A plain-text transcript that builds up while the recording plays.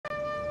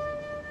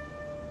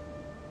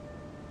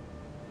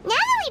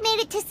we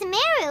made it to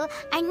Sumeru,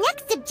 our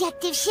next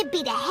objective should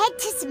be to head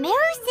to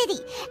Sumeru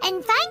City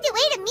and find a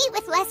way to meet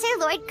with Lesser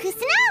Lord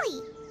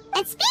Kusanali.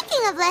 And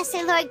speaking of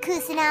Lesser Lord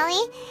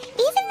Kusanali,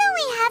 even though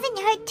we haven't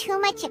heard too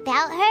much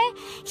about her,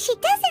 she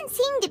doesn't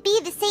seem to be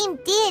the same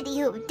deity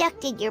who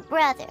abducted your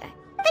brother.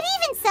 But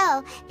even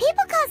so,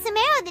 people call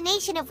Sumeru the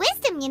Nation of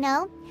Wisdom, you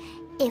know.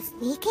 If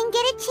we can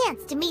get a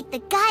chance to meet the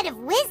God of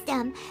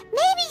Wisdom,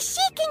 maybe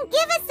she can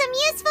give us some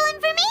useful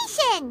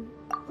information.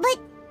 But,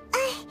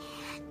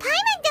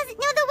 Paimon doesn't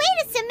know the way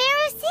to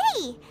Sumeru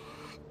City.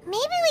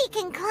 Maybe we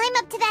can climb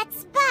up to that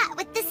spot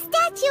with the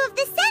statue of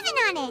the Seven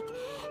on it.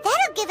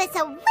 That'll give us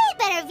a way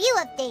better view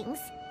of things.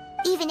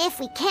 Even if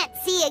we can't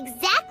see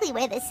exactly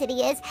where the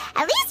city is,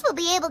 at least we'll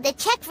be able to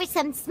check for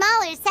some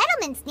smaller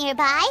settlements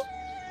nearby.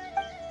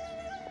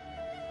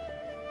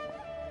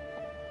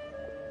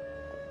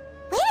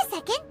 Wait a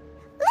second.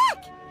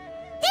 Look!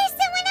 There's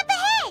someone up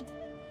ahead!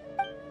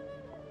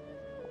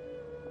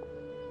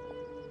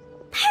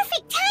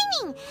 Perfect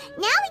timing!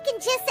 Now we can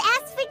just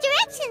ask for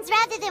directions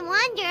rather than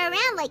wander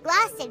around like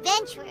lost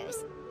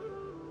adventurers.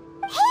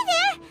 Hey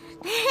there!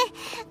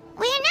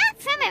 We're not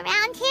from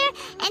around here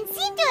and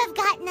seem to have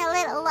gotten a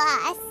little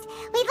lost.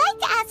 We'd like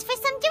to ask for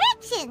some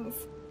directions.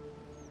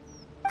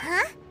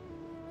 Huh?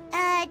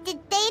 Did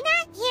they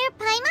not hear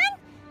Paimon?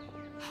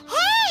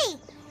 Hey!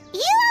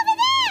 You over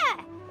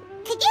there!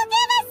 Could you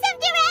give us some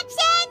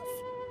directions?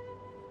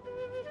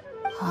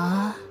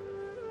 Huh?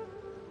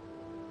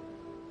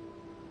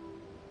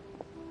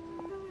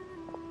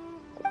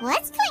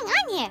 What's going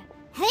on here?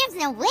 There's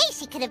no way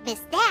she could have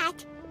missed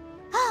that.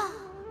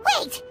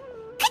 Wait!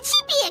 Could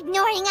she be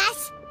ignoring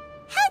us?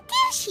 How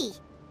dare she?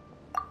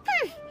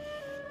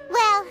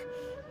 Well,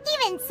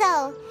 even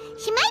so,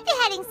 she might be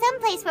heading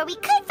someplace where we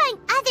could find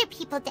other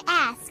people to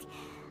ask.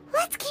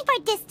 Let's keep our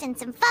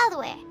distance and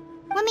follow her.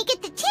 When we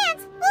get the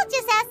chance, we'll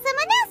just ask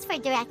someone else for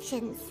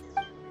directions.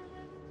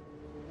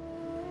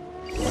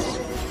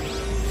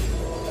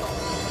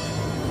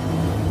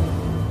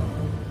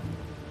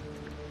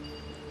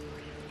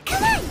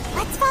 Come on,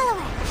 let's follow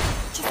her.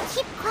 Just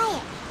keep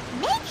quiet.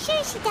 Make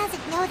sure she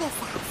doesn't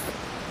notice us.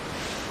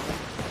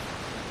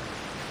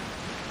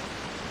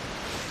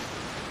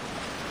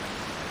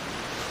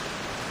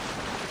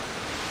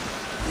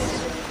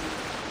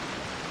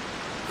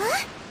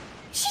 Huh?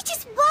 She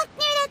just walked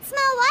near that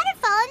small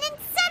waterfall and then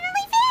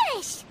suddenly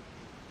vanished.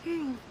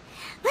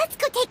 Let's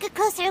go take a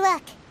closer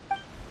look.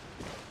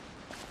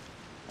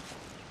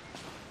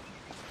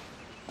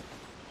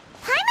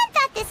 Paimon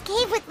thought this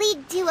cave would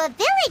lead to a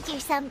village or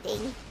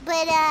something,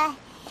 but,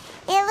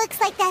 it looks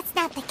like that's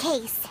not the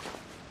case.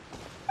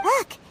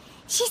 Look,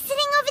 she's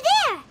sitting over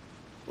there.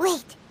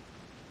 Wait,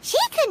 she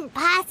couldn't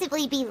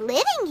possibly be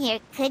living here,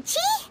 could she?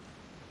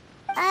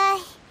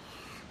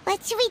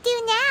 What should we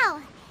do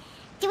now?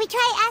 Do we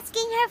try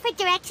asking her for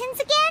directions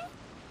again?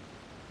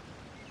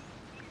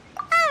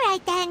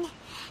 Alright then.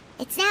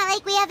 It's not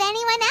like we have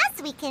anyone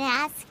else we can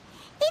ask.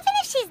 Even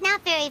if she's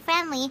not very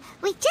friendly,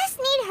 we just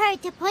need her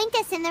to point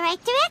us in the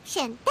right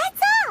direction.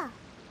 That's all.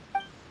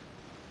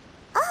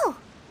 Oh.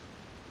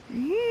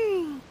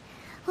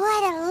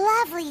 What a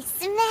lovely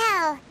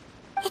smell.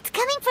 It's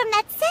coming from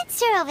that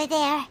sensor over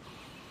there.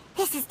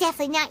 This is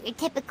definitely not your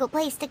typical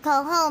place to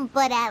call home,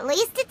 but at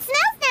least it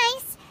smells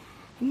nice.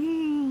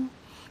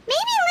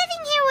 Maybe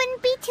living here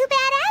wouldn't be too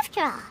bad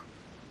after all.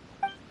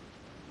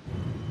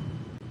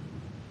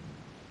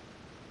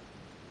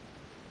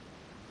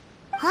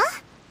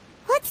 Huh?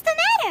 What's the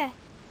matter?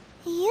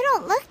 You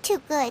don't look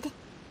too good.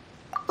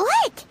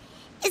 What?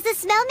 Is the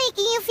smell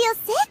making you feel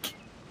sick?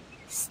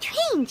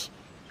 Strange.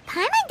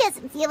 Paimon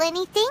doesn't feel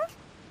anything.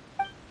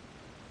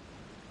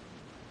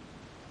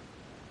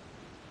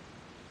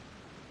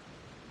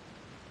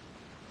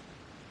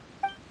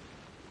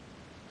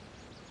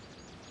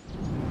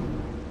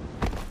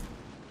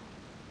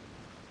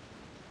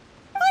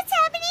 What's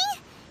happening?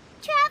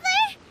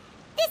 Traveler?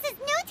 This is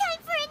no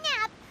time for a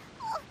nap.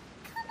 Oh,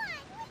 come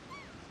on, wake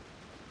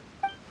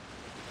up.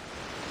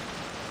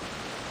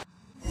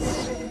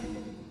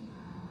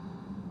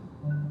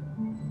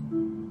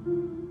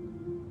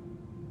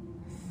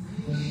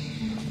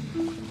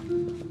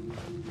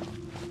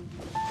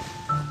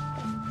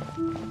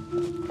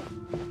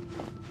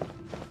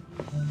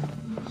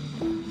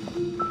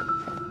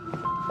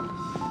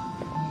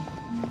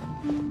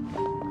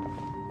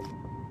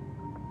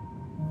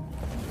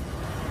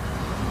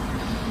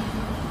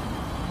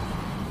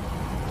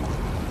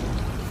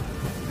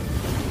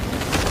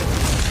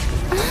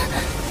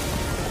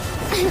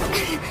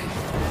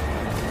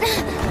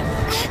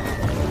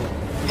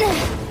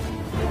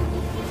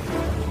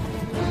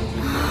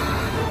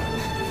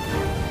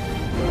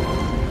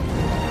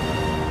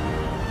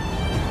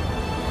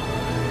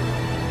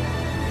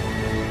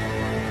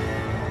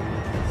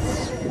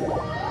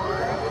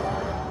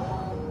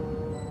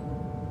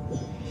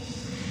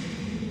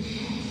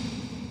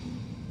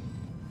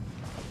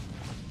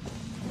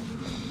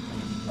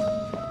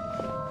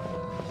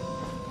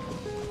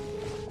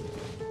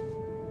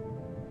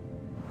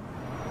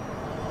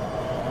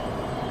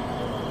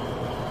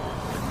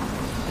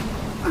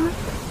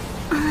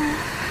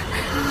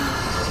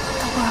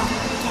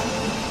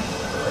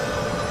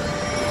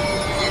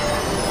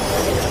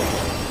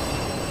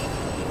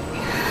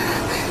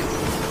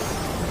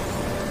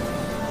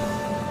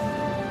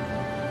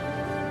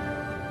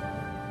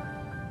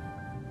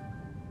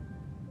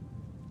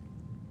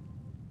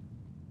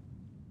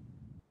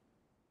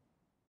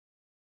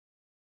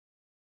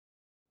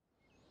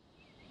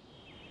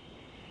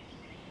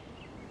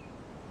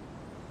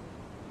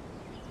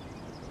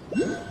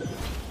 Sure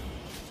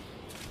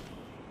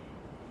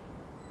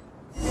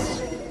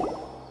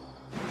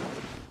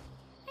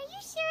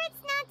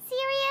it's not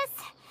serious?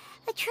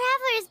 The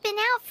Traveler's been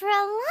out for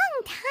a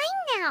long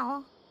time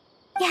now.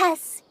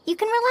 Yes, you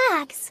can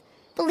relax.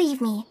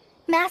 Believe me,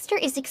 Master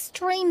is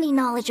extremely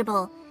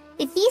knowledgeable.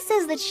 If he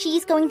says that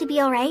she's going to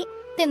be alright,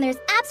 then there's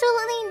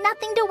absolutely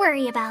nothing to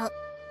worry about.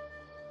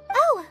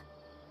 Oh,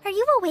 are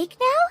you awake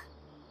now?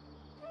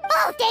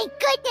 Oh, thank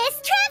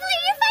goodness! Traveler,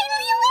 you're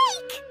finally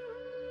awake!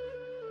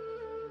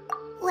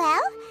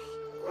 Well,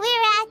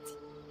 we're at...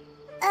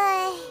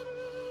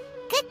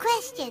 Good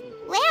question.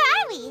 Where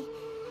are we?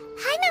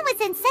 Paimon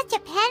was in such a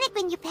panic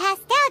when you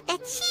passed out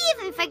that she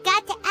even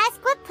forgot to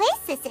ask what place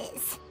this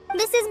is.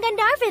 This is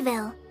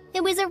Gandharvaville.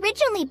 It was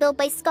originally built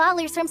by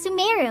scholars from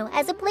Sumeru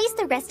as a place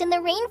to rest in the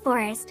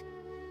rainforest.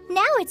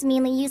 Now it's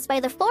mainly used by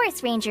the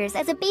forest rangers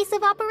as a base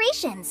of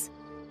operations.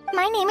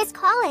 My name is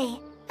Kale.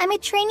 I'm a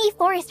trainee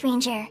forest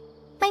ranger.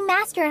 My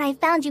master and I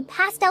found you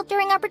passed out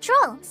during our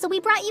patrol, so we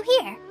brought you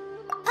here.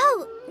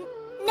 Oh,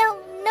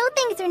 no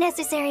things are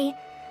necessary.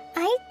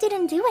 I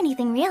didn't do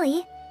anything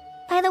really.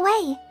 By the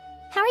way,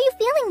 how are you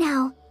feeling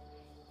now?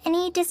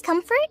 Any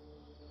discomfort?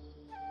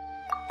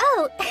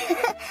 Oh,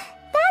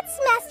 that's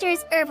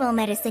Master's herbal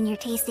medicine you're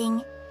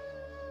tasting.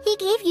 He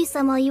gave you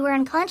some while you were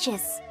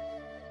unconscious.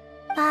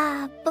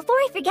 Before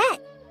I forget,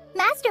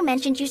 Master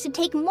mentioned you should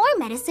take more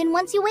medicine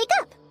once you wake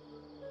up.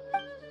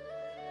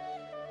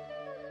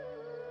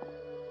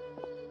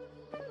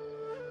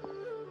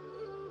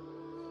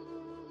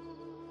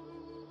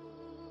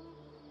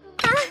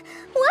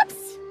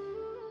 Whoops!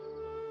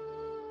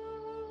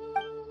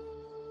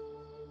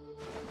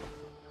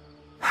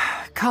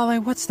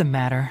 Kale, what's the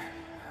matter?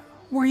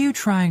 Were you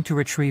trying to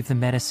retrieve the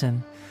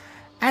medicine?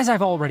 As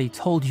I've already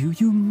told you,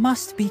 you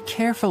must be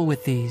careful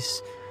with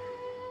these.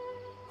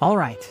 All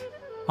right,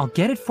 I'll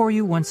get it for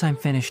you once I'm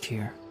finished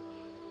here.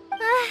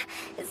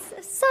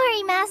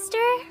 Sorry, Master.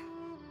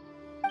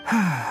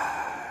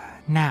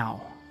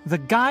 Now, the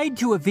guide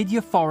to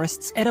Avidya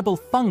Forest's edible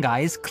fungi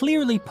is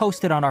clearly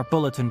posted on our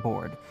bulletin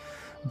board.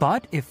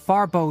 But if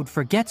Farbode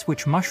forgets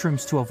which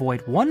mushrooms to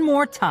avoid one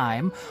more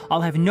time,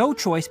 I'll have no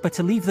choice but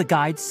to leave the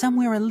guide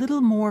somewhere a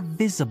little more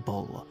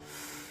visible.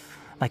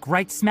 Like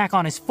right smack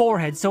on his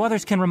forehead so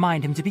others can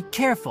remind him to be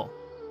careful.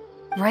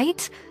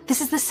 Right? This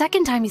is the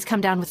second time he's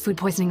come down with food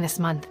poisoning this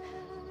month.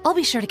 I'll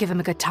be sure to give him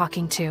a good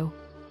talking to.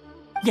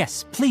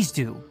 Yes, please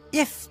do.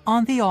 If,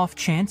 on the off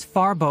chance,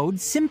 Farbode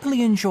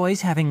simply enjoys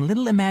having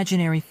little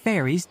imaginary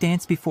fairies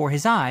dance before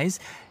his eyes,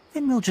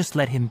 then we'll just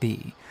let him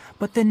be.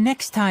 But the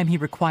next time he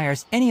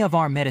requires any of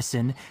our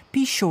medicine,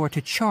 be sure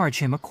to charge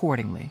him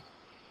accordingly.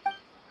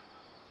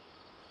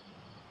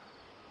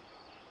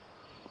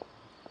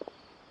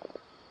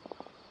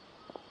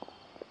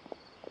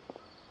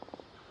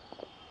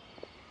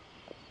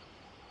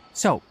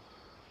 So,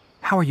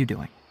 how are you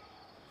doing?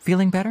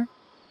 Feeling better?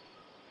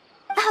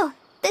 Oh,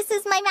 this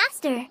is my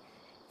master,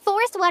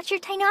 Forest Watcher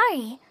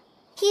Tainari.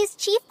 He is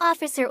chief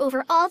officer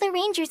over all the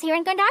rangers here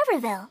in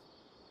Gandharvaville.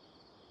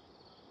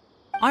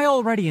 I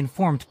already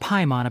informed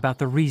Paimon about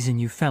the reason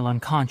you fell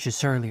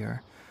unconscious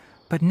earlier.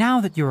 But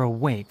now that you're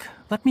awake,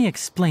 let me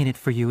explain it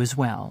for you as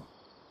well.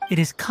 It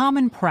is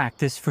common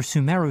practice for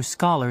Sumeru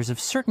scholars of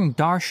certain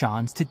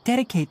darshans to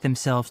dedicate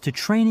themselves to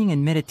training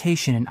and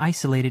meditation in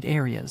isolated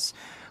areas,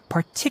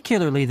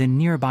 particularly the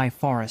nearby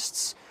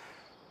forests.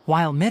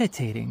 While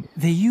meditating,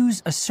 they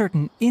use a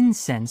certain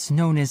incense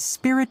known as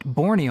spirit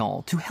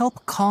borneol to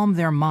help calm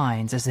their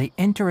minds as they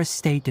enter a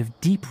state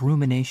of deep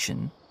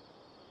rumination.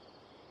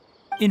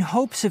 In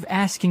hopes of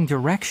asking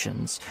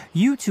directions,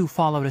 you two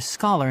followed a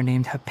scholar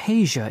named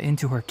Hypatia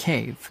into her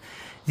cave.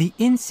 The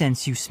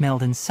incense you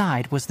smelled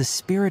inside was the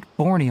spirit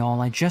borneol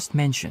I just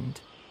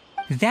mentioned.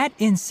 That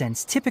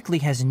incense typically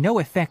has no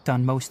effect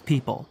on most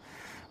people,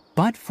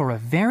 but for a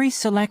very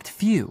select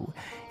few,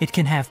 it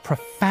can have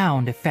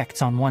profound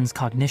effects on one's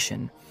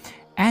cognition,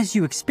 as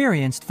you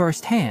experienced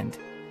firsthand.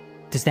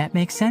 Does that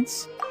make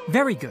sense?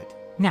 Very good.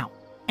 Now,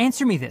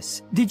 answer me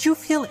this. Did you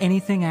feel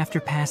anything after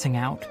passing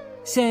out?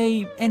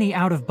 Say, any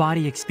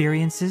out-of-body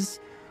experiences?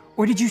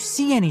 Or did you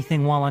see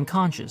anything while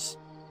unconscious?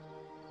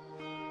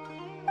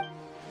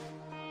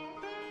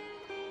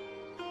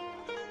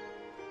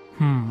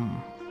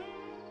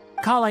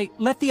 Kale,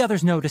 let the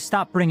others know to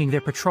stop bringing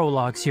their patrol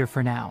logs here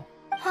for now.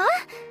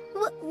 Huh?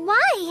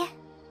 Why?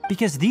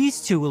 Because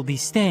these two will be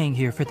staying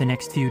here for the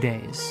next few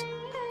days.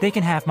 They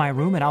can have my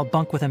room and I'll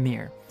bunk with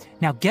Amir.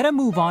 Now get a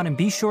move on and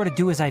be sure to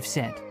do as I've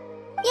said.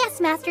 Yes,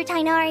 Master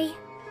Tainari.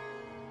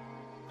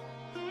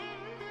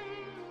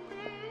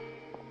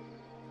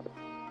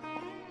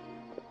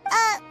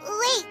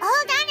 Wait,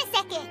 hold on a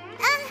second.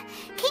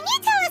 Can you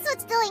tell us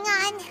what's going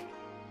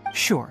on?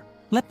 Sure,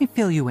 let me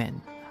fill you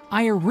in.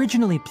 I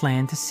originally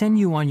planned to send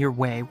you on your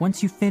way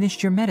once you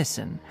finished your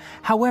medicine.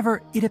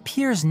 However, it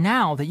appears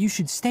now that you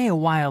should stay a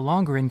while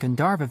longer in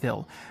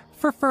Gandharvaville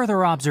for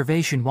further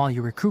observation while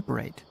you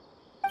recuperate.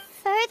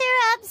 Further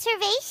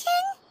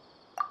observation?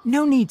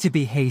 No need to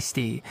be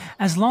hasty.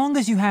 As long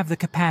as you have the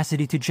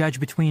capacity to judge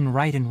between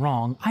right and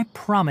wrong, I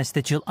promise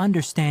that you'll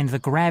understand the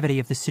gravity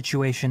of the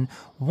situation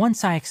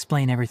once I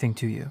explain everything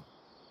to you.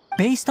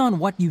 Based on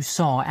what you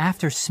saw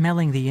after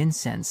smelling the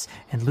incense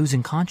and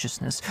losing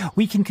consciousness,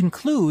 we can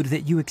conclude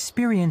that you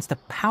experienced a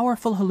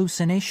powerful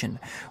hallucination,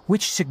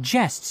 which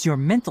suggests your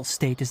mental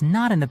state is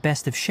not in the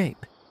best of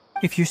shape.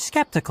 If you're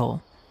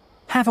skeptical,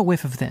 have a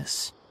whiff of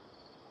this.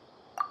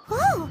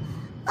 Whoa!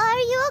 Are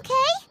you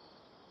okay?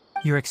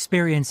 You're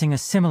experiencing a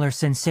similar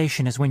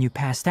sensation as when you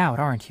passed out,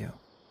 aren't you?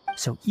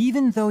 So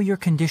even though your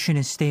condition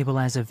is stable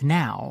as of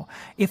now,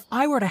 if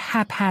I were to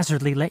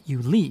haphazardly let you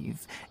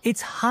leave,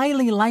 it's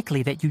highly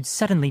likely that you'd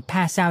suddenly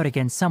pass out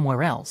again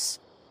somewhere else.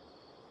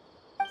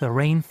 The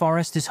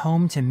rainforest is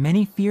home to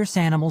many fierce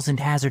animals and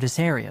hazardous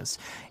areas.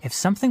 If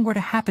something were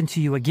to happen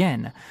to you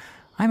again,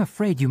 I'm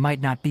afraid you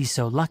might not be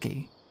so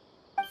lucky.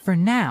 For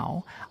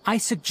now, I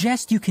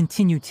suggest you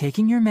continue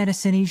taking your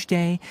medicine each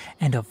day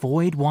and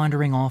avoid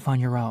wandering off on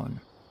your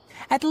own.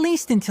 At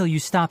least until you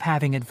stop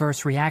having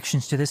adverse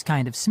reactions to this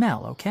kind of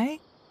smell,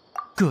 okay?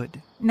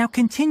 Good. Now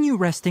continue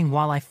resting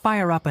while I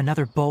fire up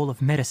another bowl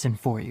of medicine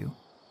for you.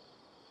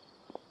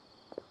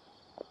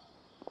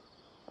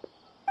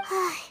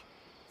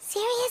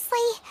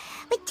 Seriously?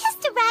 We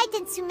just arrived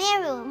in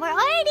Sumeru and we're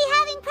already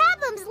having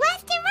problems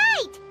left and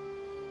right!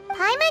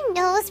 Paimon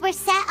knows we're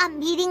set on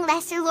meeting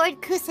Lesser Lord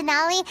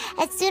Kusanali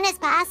as soon as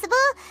possible,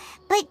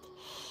 but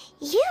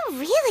you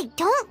really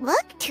don't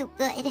look too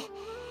good.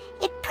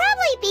 It'd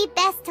probably be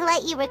best to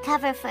let you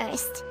recover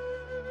first.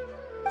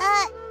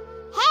 Hey!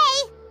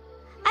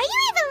 Are you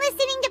even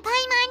listening to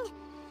Paimon?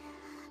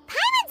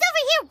 Paimon's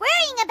over here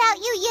worrying about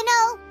you, you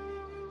know!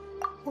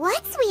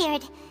 What's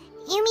weird?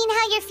 You mean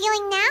how you're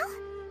feeling now?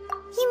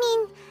 You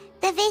mean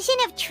the vision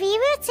of tree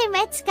roots and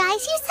red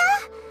skies you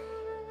saw?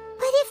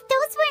 But if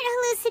those weren't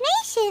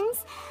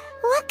hallucinations,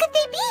 what could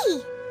they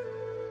be?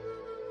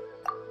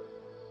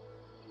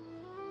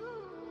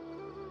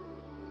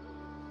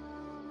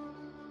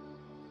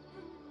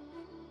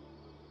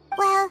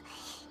 Well,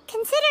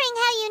 considering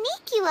how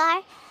unique you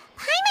are,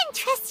 Paimon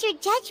trusts your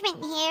judgment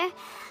here.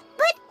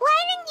 But why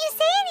didn't you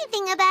say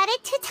anything about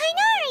it to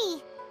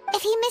Tighnari?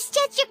 If he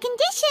misjudged your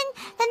condition,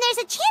 then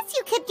there's a chance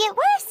you could get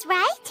worse,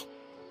 right?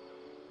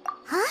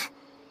 Huh?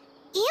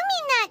 You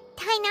mean that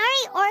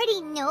Tighnari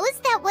already knows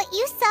that what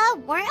you saw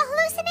weren't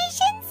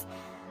hallucinations?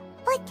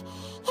 But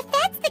if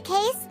that's the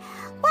case,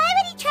 why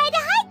would he try to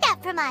hide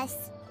that from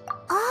us?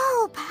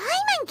 Oh,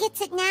 Paimon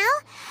gets it now.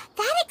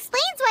 That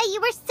explains why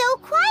you were so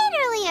quiet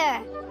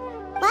earlier.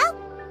 Well,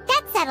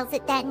 that settles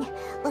it then.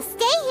 We'll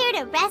stay here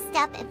to rest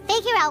up and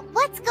figure out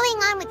what's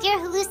going on with your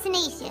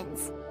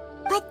hallucinations.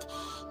 But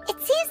it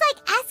seems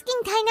like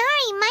asking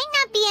Tighnari might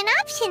not be an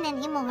option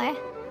anymore.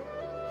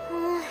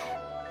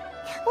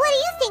 What do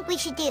you think we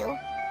should do?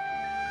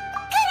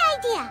 Good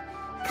idea!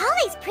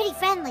 Kale's pretty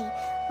friendly.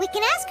 We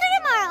can ask her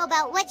tomorrow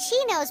about what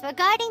she knows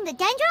regarding the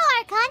Dendro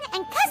Archon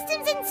and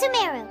customs in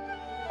Sumeru.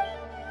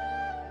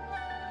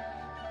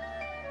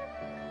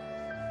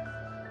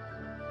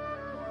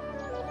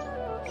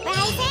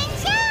 Rise and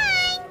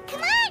shine!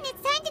 Come on,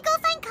 it's time to go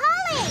find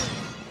Kale!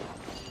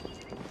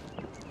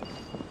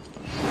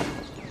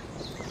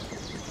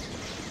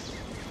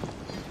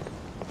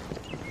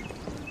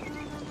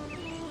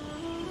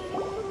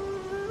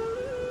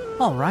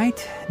 All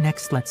right,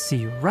 next let's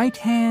see. Right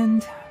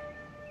hand.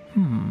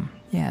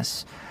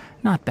 Yes,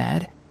 not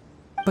bad.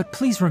 But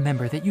please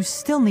remember that you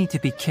still need to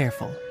be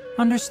careful.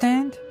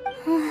 Understand?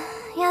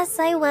 Yes,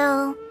 I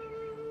will.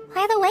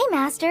 By the way,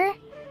 Master,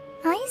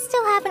 I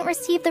still haven't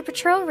received the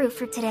patrol route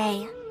for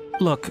today.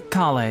 Look,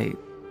 Kale,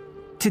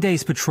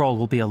 today's patrol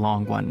will be a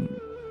long one,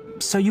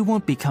 so you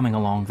won't be coming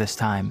along this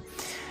time.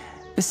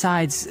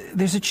 Besides,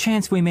 there's a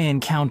chance we may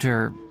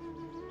encounter...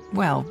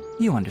 well,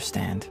 you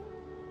understand.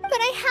 But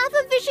I have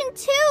a vision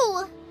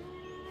too!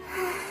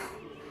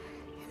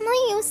 Am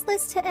I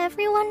useless to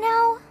everyone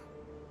now?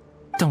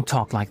 Don't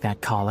talk like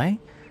that, Kale.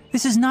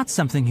 This is not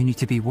something you need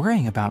to be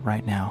worrying about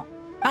right now.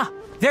 Ah,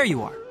 there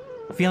you are.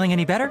 Feeling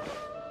any better?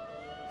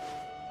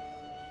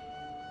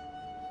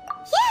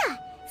 Yeah,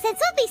 since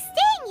we'll be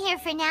staying here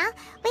for now,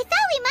 we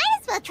thought we might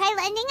as well try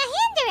lending a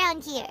hand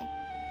around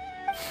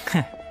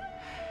here.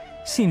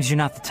 Seems you're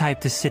not the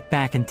type to sit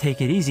back and take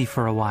it easy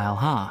for a while,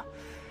 huh?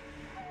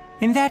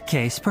 In that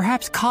case,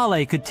 perhaps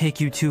Kale could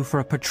take you two for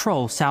a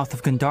patrol south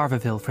of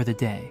Gandharvaville for the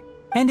day.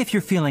 And if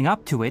you're feeling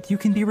up to it, you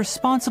can be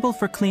responsible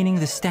for cleaning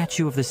the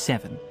Statue of the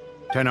Seven.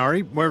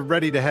 Tighnari, we're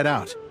ready to head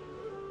out.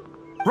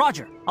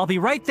 Roger, I'll be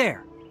right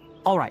there.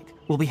 All right,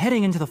 we'll be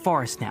heading into the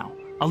forest now.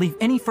 I'll leave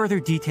any further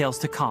details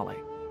to Kale.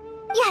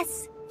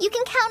 Yes, you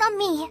can count on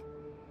me.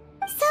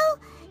 So,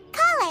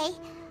 Kale,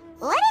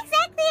 what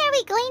exactly are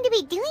we going to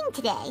be doing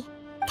today?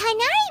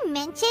 Tighnari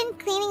mentioned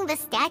cleaning the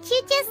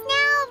statue just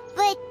now,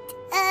 but,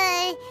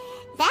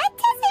 that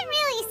doesn't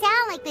really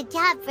sound like the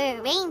job for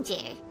a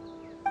ranger.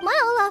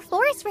 Well, a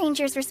forest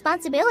ranger's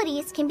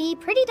responsibilities can be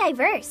pretty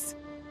diverse.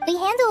 They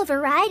handle a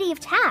variety of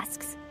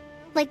tasks,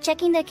 like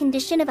checking the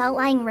condition of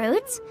outlying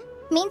roads,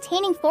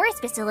 maintaining forest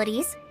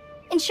facilities,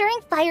 ensuring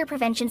fire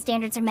prevention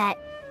standards are met,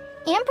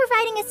 and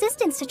providing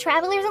assistance to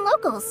travelers and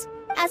locals.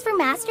 As for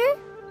Master,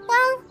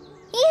 well,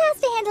 he has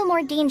to handle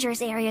more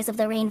dangerous areas of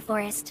the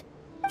rainforest.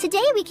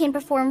 Today we can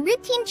perform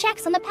routine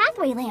checks on the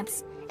pathway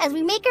lamps as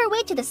we make our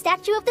way to the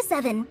Statue of the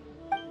Seven.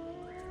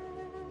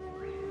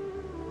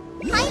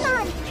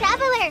 Paimon,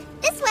 traveler,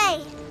 this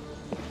way!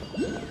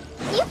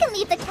 You can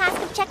leave the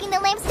task of checking the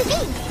lamps to me.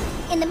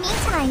 In the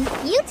meantime,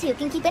 you two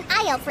can keep an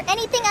eye out for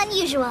anything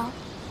unusual.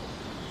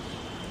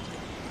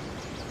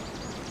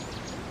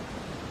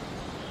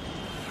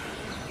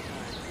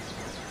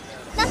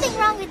 Nothing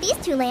wrong with these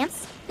two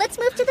lamps. Let's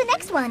move to the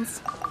next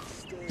ones.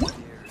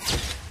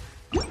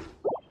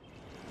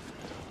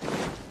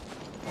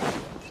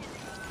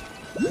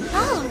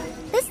 Oh,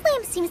 this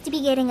lamp seems to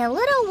be getting a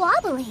little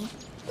wobbly.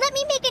 Let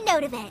me make a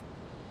note of it.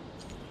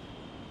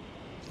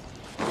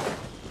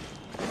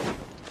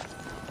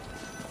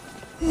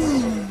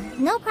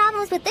 No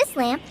problems with this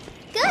lamp.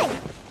 Good.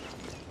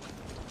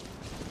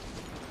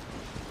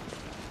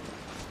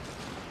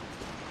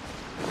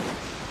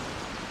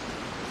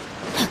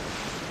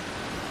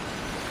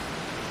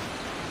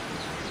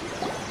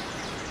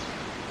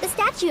 The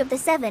Statue of the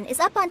Seven is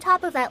up on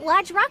top of that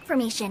large rock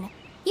formation.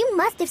 You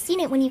must have seen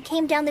it when you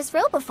came down this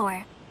road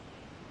before.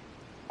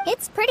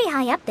 It's pretty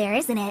high up there,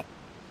 isn't it?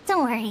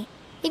 Don't worry.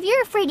 If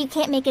you're afraid you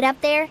can't make it up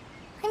there,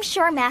 I'm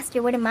sure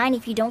Master wouldn't mind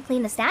if you don't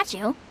clean the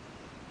statue.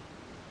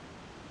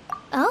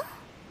 Oh?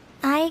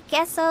 I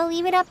guess I'll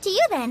leave it up to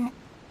you then.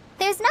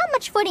 There's not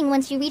much footing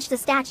once you reach the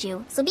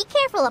statue, so be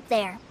careful up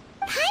there.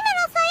 Paimon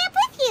will fly up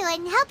with you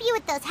and help you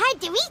with those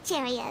hard-to-reach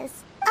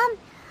areas.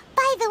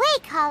 By the way,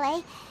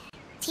 Kale,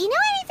 do you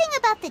know anything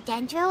about the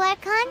Dendro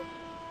Archon?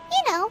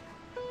 You know,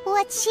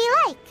 what's she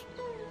like?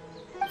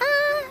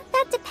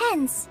 That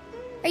depends.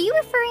 Are you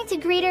referring to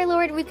Greater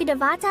Lord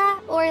Rukkhadevata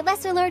or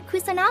Lesser Lord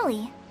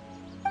Kusanali?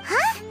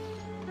 Huh?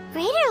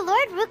 Greater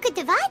Lord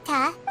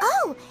Rukkhadevata?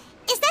 Oh,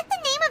 is that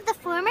the name of the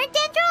former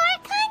Dendro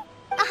Archon?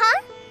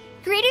 Uh-huh.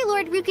 Greater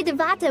Lord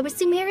Rukkhadevata was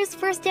Sumeru's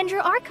first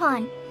Dendro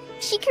Archon.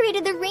 She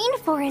created the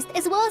rainforest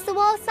as well as the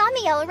wall of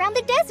Samiel around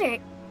the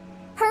desert.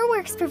 Her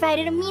works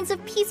provided a means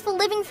of peaceful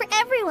living for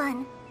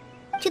everyone.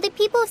 To the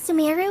people of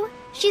Sumeru,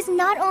 she's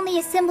not only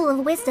a symbol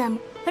of wisdom,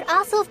 but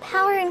also of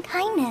power and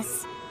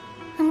kindness.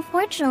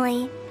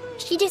 Unfortunately,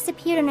 she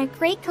disappeared in a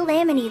great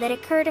calamity that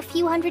occurred a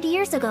few hundred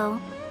years ago.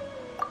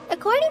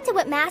 According to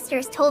what Master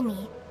has told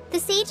me, the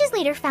sages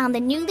later found the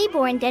newly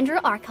born Dendro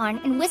Archon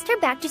and whisked her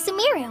back to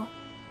Sumeru.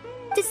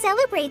 To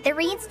celebrate the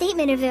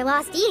reinstatement of their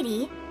lost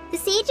deity, the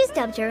sages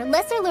dubbed her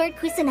Lesser Lord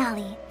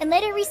Kusanali and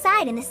let her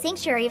reside in the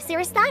sanctuary of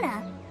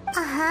Sarastana.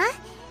 Uh-huh.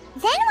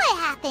 Then what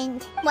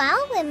happened?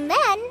 Well, and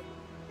then...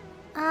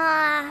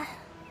 I'm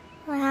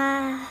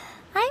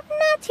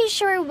not too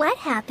sure what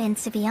happened,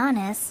 to be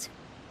honest.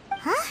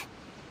 Huh?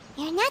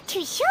 You're not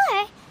too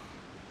sure?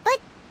 But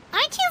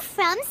aren't you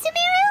from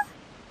Sumeru?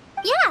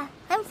 Yeah,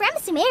 I'm from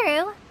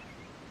Sumeru.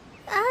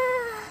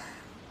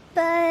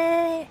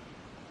 But...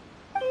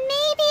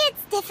 Maybe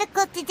it's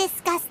difficult to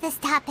discuss this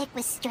topic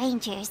with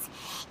strangers.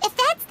 If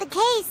that's the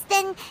case,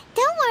 then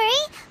don't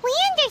worry, we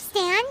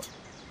understand.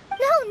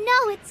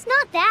 No, it's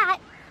not that.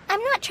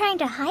 I'm not trying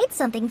to hide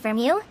something from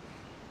you.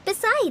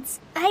 Besides,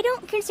 I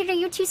don't consider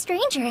you two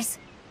strangers.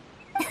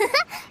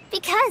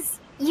 Because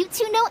you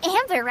two know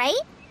Amber,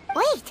 right?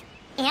 Wait,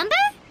 Amber?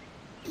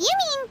 You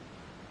mean...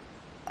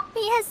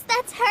 Yes,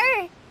 that's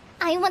her.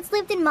 I once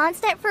lived in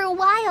Mondstadt for a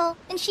while,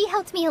 and she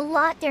helped me a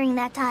lot during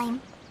that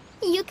time.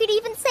 You could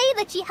even say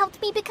that she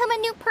helped me become a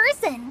new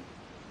person.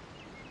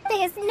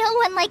 There's no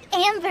one like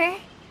Amber.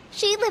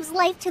 She lives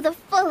life to the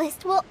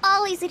fullest while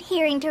always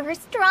adhering to her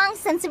strong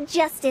sense of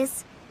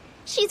justice.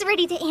 She's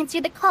ready to answer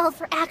the call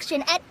for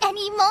action at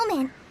any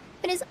moment,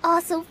 but is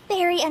also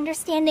very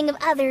understanding of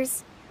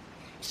others.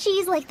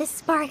 She's like the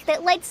spark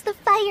that lights the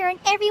fire in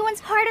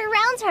everyone's heart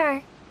around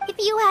her. If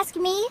you ask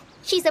me,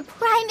 she's a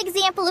prime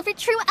example of a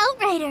true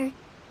outrider.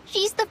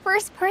 She's the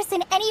first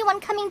person anyone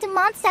coming to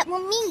Mondstadt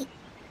will meet.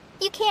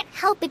 You can't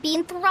help but be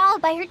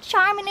enthralled by her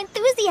charm and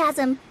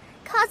enthusiasm,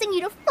 causing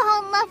you to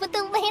fall in love with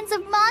the lands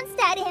of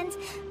Mondstadt and...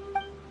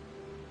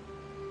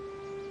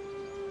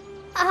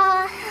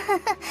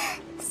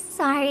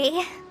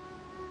 sorry.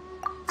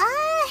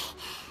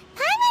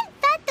 Paimon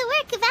thought the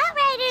work of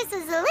Outriders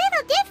was a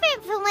little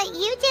different from what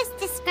you just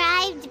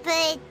described,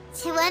 but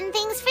one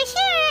thing's for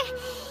sure,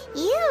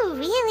 you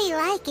really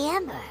like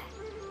Amber.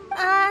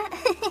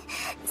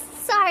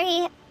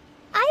 Sorry.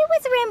 I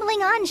was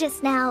rambling on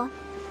just now.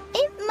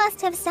 It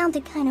must have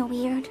sounded kind of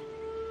weird.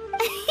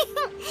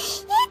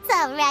 It's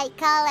alright,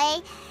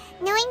 Kale.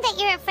 Knowing that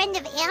you're a friend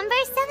of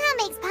Amber somehow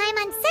makes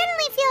Paimon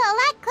suddenly feel a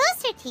lot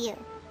closer to you.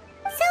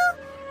 So,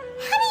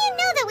 how do you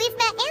know that we've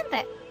met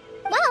Amber?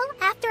 Well,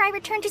 after I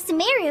returned to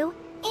Sumeru,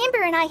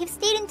 Amber and I have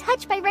stayed in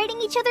touch by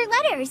writing each other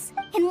letters.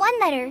 In one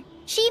letter,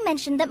 she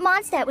mentioned that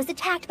Mondstadt was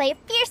attacked by a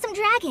fearsome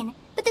dragon,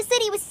 but the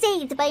city was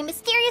saved by a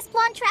mysterious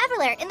blonde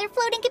traveler and their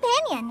floating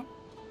companion.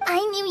 I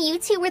knew you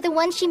two were the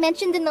ones she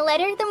mentioned in the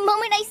letter the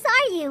moment I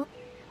saw you.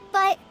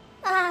 But,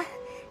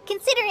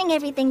 considering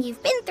everything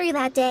you've been through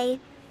that day,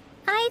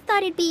 I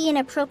thought it'd be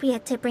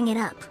inappropriate to bring it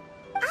up.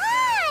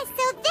 Ah,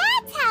 so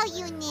that's how you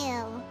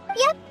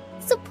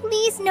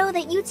Please know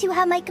that you two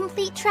have my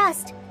complete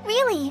trust.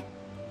 Really.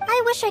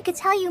 I wish I could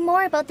tell you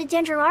more about the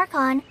Ginger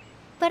Archon,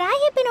 but I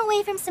have been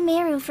away from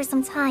Sumeru for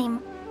some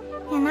time,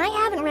 and I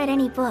haven't read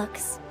any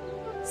books.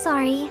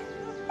 Sorry.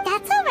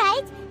 That's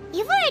alright.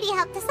 You've already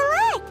helped us a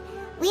lot.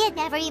 We had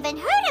never even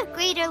heard of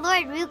Greater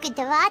Lord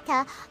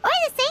Rukkhadevata or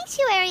the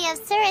Sanctuary of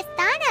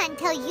Surasthana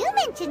until you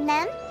mentioned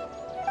them.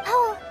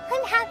 Oh,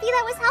 I'm happy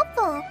that was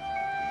helpful.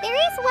 There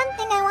is one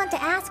thing I want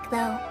to ask,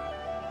 though.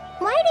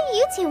 Why do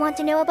you two want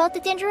to know about the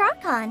Ginger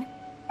Archon?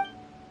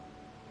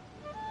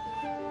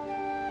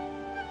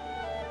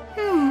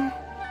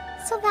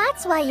 So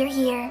that's why you're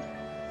here.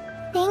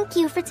 Thank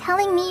you for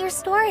telling me your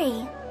story.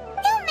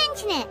 Don't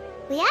mention it.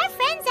 We are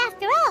friends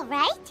after all,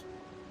 right?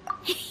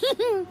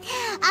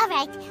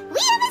 Alright, we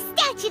have a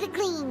statue to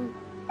clean.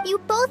 You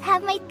both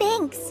have my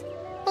thanks.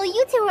 While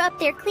you two are up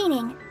there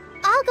cleaning,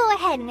 I'll go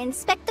ahead and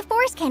inspect the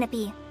forest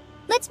canopy.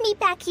 Let's meet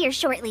back here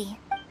shortly.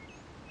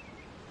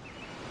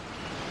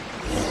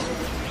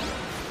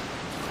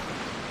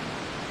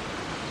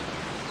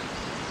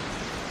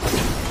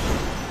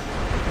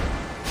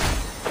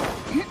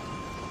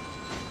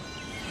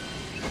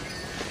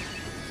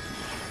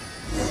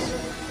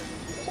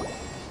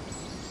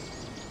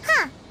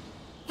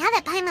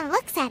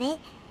 Looks at it,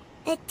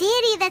 the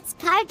deity that's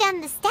carved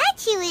on the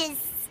statue is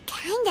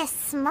kinda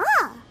small.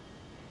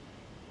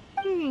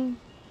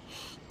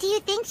 Do you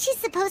think she's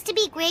supposed to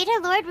be Greater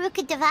Lord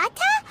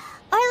Rukkhadevata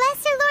or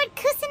Lesser Lord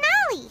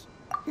Kusanali?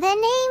 The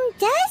name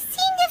does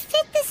seem to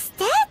fit the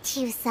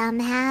statue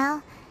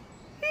somehow.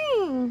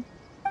 Well,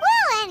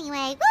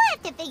 anyway, we'll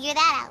have to figure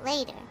that out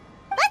later.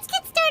 Let's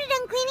get started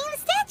on cleaning the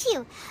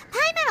statue.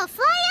 Paimon will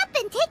fly up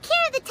and take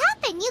care of the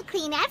top and you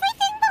clean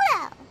everything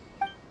below.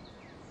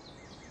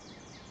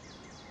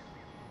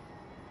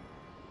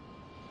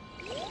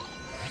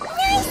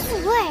 Nice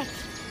work!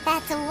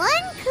 That's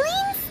one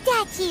clean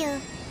statue.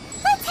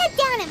 Let's head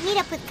down and meet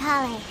up with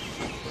Kale.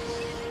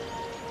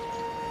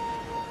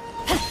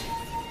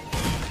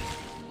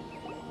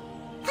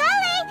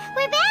 Kale,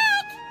 we're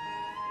back!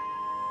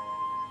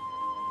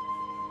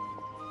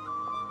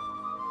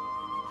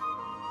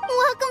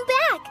 Welcome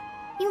back!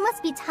 You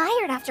must be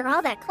tired after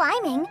all that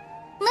climbing.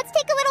 Let's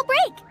take a little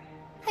break.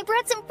 I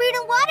brought some fruit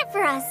and water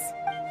for us.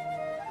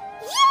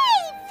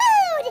 Yay!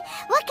 Food!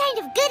 What kind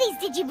of goodies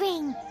did you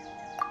bring?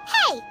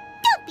 Hey,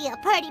 don't be a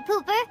party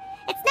pooper.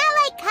 It's not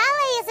like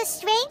Kale is a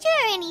stranger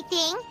or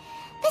anything.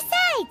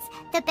 Besides,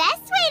 the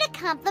best way to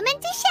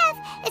compliment a chef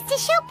is to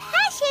show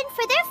passion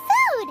for their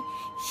food.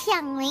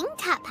 Xiangling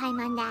taught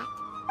Paimon that.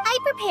 I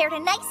prepared a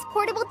nice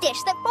portable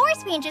dish that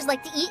forest rangers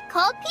like to eat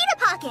called pita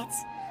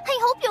pockets. I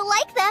hope you'll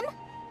like them.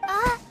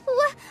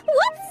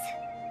 Whoops!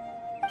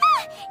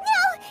 Ah,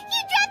 no! You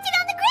dropped it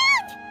on the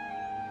ground!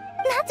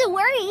 Not to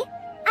worry.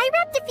 I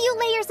wrapped a few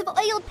layers of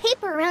oiled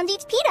paper around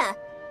each pita.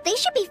 They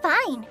should be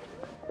fine.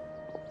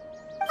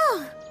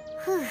 Oh,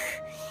 whew.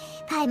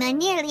 Paimon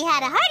nearly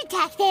had a heart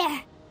attack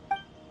there.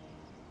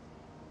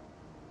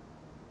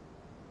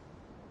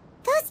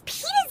 Those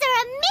pitas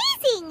are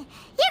amazing!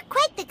 You're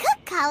quite the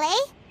cook,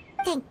 Kale.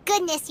 Thank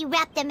goodness you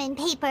wrapped them in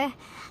paper.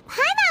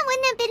 Paimon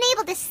wouldn't have been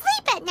able to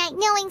sleep at night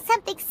knowing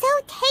something so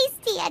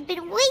tasty had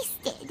been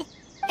wasted.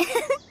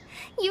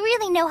 You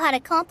really know how to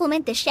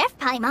compliment the chef,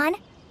 Paimon.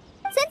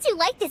 Since you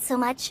liked it so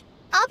much,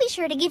 I'll be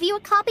sure to give you a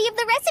copy of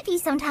the recipe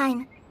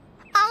sometime.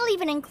 I'll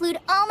even include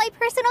all my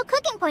personal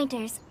cooking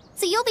pointers,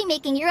 so you'll be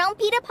making your own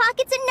pita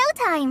pockets in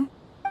no time.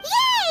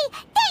 Yay!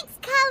 Thanks,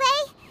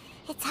 Kale!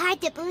 It's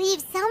hard to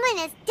believe someone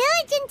as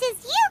diligent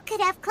as you could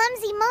have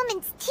clumsy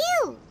moments,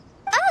 too.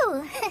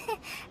 Oh,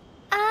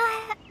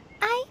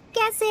 I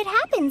guess it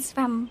happens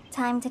from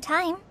time to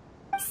time.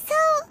 So,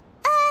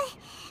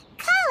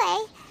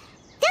 Kale,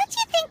 don't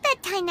you think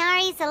that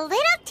Tighnari's a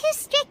little too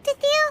strict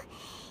with you?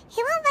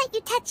 He won't let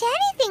you touch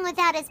anything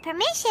without his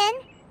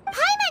permission.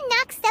 Paimon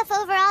knocks stuff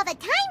over all the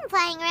time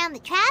flying around the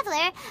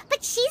Traveler,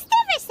 but she's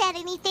never said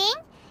anything.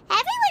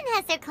 Everyone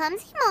has their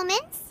clumsy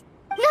moments.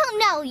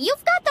 No,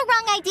 you've got the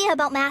wrong idea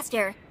about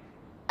Master.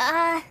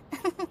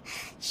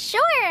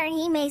 Sure,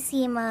 he may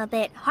seem a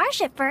bit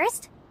harsh at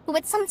first, but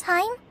with some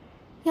time,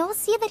 you'll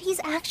see that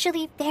he's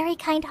actually very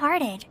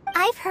kind-hearted.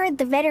 I've heard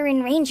the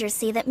veteran rangers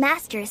say that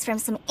Master is from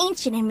some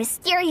ancient and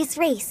mysterious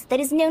race that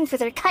is known for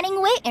their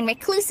cunning wit and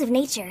reclusive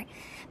nature,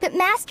 but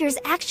Master is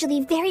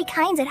actually very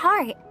kind at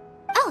heart.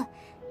 Oh,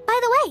 by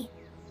the way,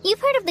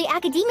 you've heard of the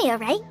Academia,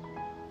 right?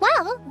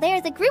 Well,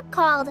 there's a group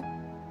called,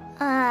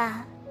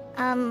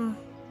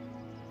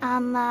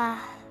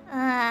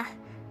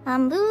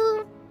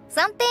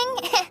 something?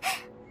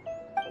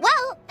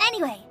 Well,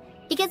 anyway,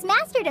 because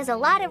Master does a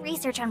lot of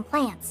research on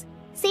plants,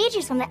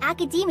 sages from the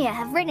Academia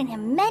have written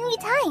him many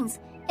times,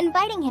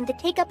 inviting him to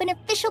take up an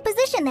official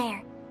position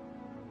there.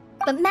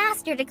 But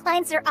Master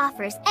declines their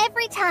offers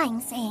every time,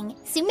 saying,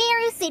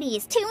 Sumeru City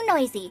is too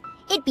noisy.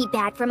 It'd be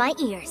bad for my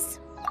ears.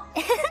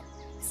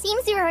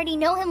 Seems you already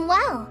know him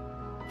well.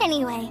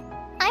 Anyway,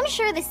 I'm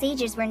sure the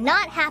sages were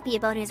not happy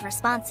about his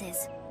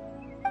responses.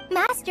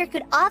 Master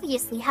could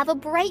obviously have a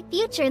bright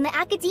future in the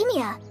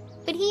Academia,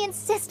 but he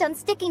insists on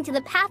sticking to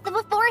the path of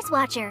a forest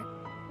watcher.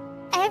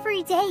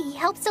 Every day he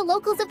helps the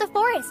locals of the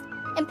forest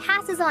and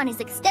passes on his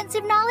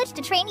extensive knowledge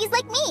to trainees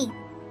like me.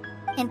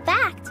 In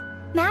fact,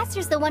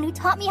 Master's the one who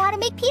taught me how to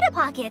make pita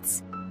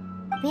pockets.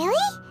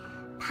 Really?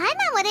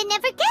 Paimon would have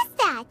never guessed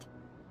that.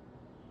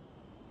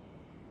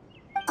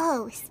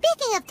 Oh,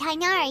 speaking of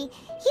Tighnari,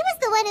 he was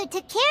the one who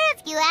took care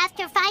of you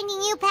after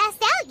finding you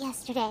passed out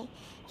yesterday.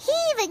 He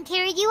even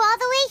carried you all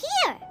the way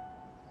here.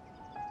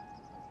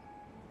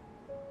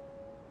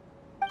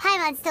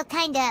 Paimon's still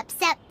kinda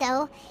upset,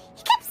 though.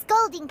 He kept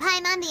scolding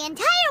Paimon the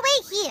entire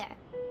way here.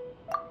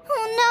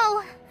 Oh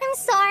no, I'm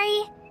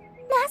sorry.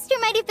 Master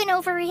might have been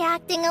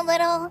overreacting a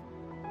little.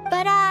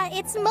 But,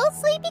 it's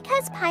mostly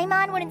because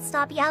Paimon wouldn't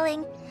stop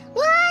yelling,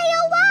 "Why,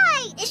 oh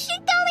why? Is she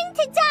going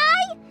to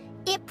die?"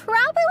 It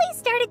probably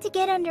started to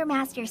get under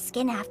Master's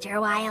skin after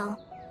a while.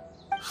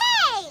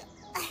 Hey!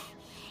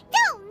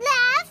 Don't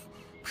laugh!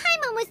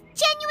 Paimon was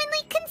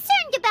genuinely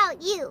concerned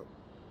about you.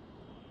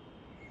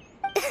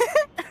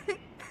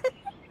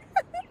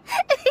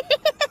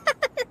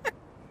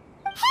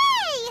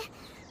 Hey!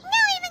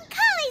 Now even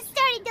Kale's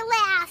starting to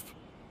laugh.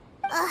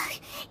 Ugh,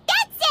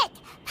 that's it!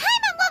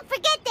 Paimon won't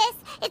forget this!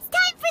 It's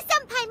time for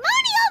some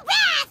primordial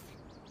wrath!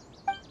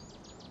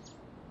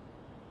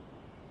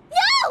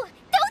 No!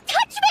 Don't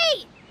touch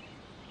me!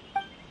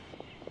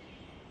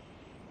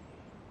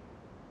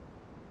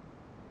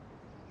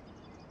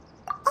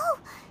 Oh,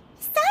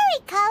 sorry,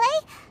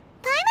 Kale.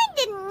 Paimon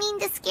didn't mean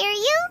to scare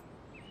you.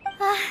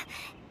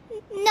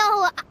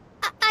 No,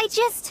 I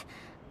just...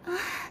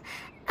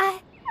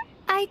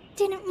 I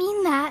didn't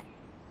mean that.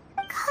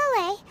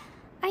 Kale,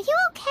 are you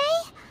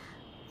okay?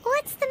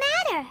 What's the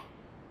matter?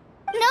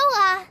 No,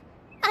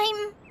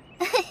 I'm...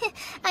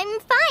 I'm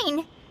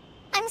fine.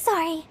 I'm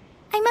sorry.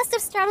 I must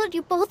have startled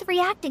you both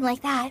reacting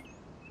like that.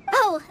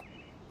 Oh,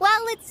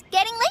 well, it's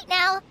getting late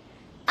now.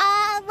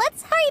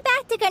 Let's hurry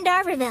back to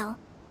Gandharville.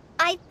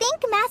 I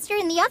think Master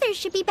and the others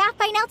should be back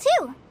by now,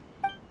 too.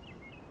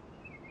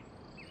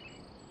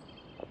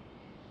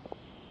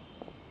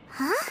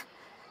 Huh?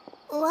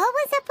 What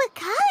was up with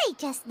Kale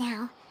just now?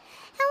 And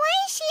why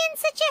is she in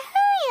such a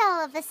hurry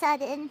all of a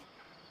sudden?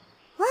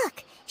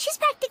 Look, she's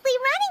practically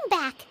running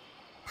back.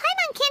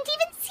 Paimon can't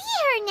even see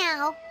her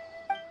now.